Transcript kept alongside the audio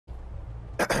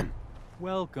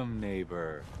Welcome,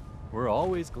 neighbor. We're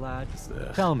always glad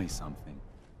to tell me something.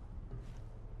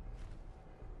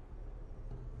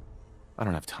 I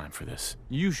don't have time for this.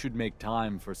 You should make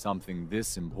time for something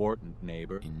this important,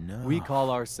 neighbor. Enough. We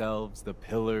call ourselves the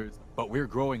Pillars, but we're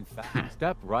growing fast.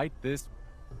 Step right this.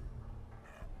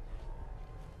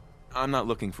 I'm not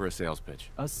looking for a sales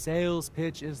pitch. A sales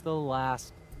pitch is the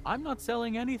last. I'm not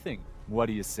selling anything. What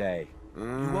do you say?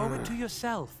 You owe it to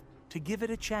yourself to give it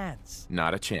a chance.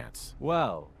 Not a chance.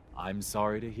 Well, I'm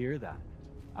sorry to hear that.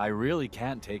 I really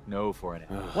can't take no for an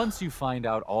answer. Once you find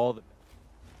out all the...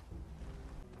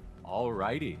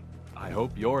 Alrighty. I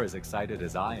hope you're as excited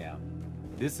as I am.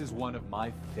 This is one of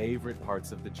my favorite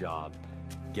parts of the job,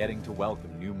 getting to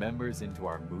welcome new members into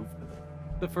our movement.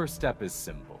 The first step is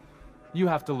simple. You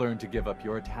have to learn to give up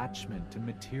your attachment to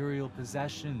material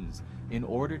possessions in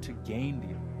order to gain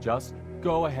them. Just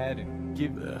go ahead and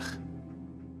give... Ugh.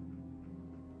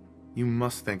 You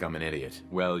must think I'm an idiot.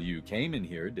 Well, you came in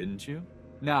here, didn't you?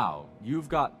 Now, you've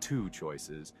got two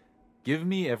choices. Give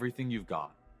me everything you've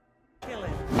got. Kill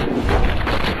him.